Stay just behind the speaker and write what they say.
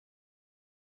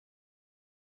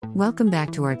Welcome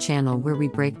back to our channel where we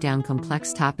break down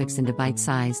complex topics into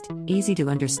bite-sized,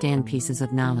 easy-to-understand pieces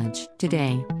of knowledge.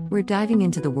 Today, we're diving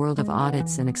into the world of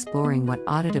audits and exploring what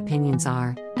audit opinions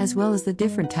are, as well as the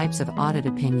different types of audit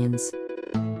opinions.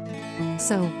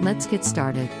 So, let's get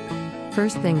started.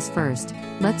 First things first,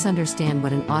 let's understand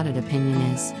what an audit opinion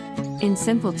is. In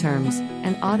simple terms,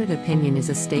 an audit opinion is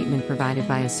a statement provided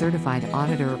by a certified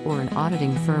auditor or an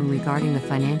auditing firm regarding the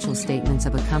financial statements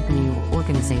of a company or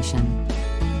organization.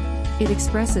 It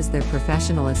expresses their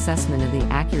professional assessment of the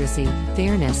accuracy,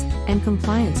 fairness, and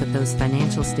compliance of those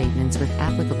financial statements with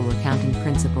applicable accounting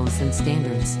principles and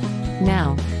standards.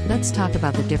 Now, let's talk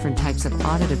about the different types of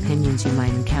audit opinions you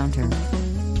might encounter.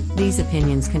 These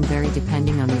opinions can vary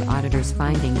depending on the auditor's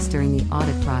findings during the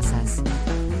audit process.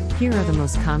 Here are the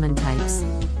most common types.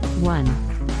 1.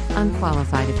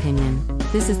 Unqualified opinion.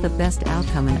 This is the best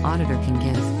outcome an auditor can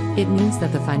give. It means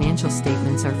that the financial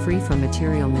statements are free from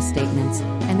material misstatements,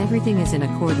 and everything is in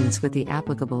accordance with the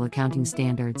applicable accounting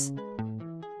standards.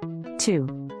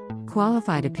 2.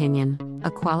 Qualified opinion. A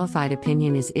qualified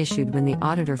opinion is issued when the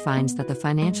auditor finds that the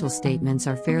financial statements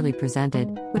are fairly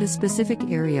presented, but a specific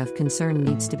area of concern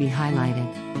needs to be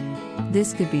highlighted.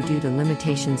 This could be due to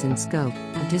limitations in scope,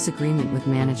 a disagreement with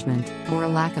management, or a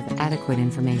lack of adequate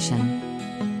information.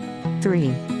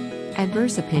 3.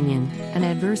 Adverse opinion. An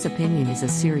adverse opinion is a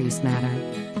serious matter.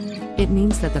 It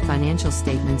means that the financial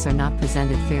statements are not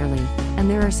presented fairly, and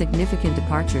there are significant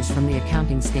departures from the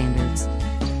accounting standards.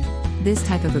 This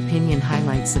type of opinion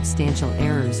highlights substantial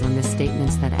errors or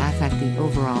misstatements that affect the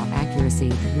overall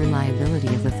accuracy and reliability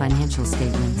of the financial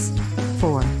statements.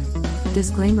 4.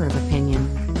 Disclaimer of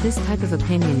opinion. This type of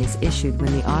opinion is issued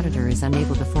when the auditor is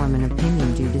unable to form an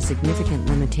opinion due to significant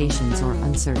limitations or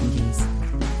uncertainties.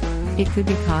 It could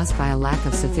be caused by a lack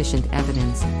of sufficient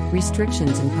evidence,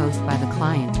 restrictions imposed by the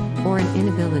client, or an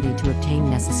inability to obtain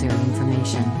necessary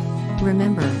information.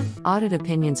 Remember, audit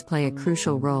opinions play a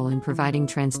crucial role in providing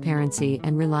transparency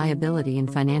and reliability in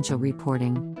financial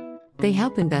reporting. They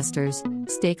help investors,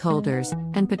 stakeholders,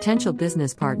 and potential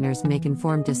business partners make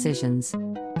informed decisions.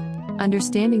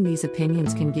 Understanding these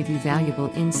opinions can give you valuable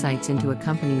insights into a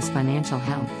company's financial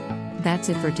health. That's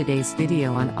it for today's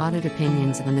video on audit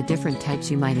opinions and the different types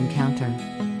you might encounter.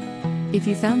 If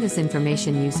you found this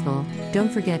information useful,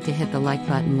 don't forget to hit the like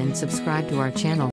button and subscribe to our channel.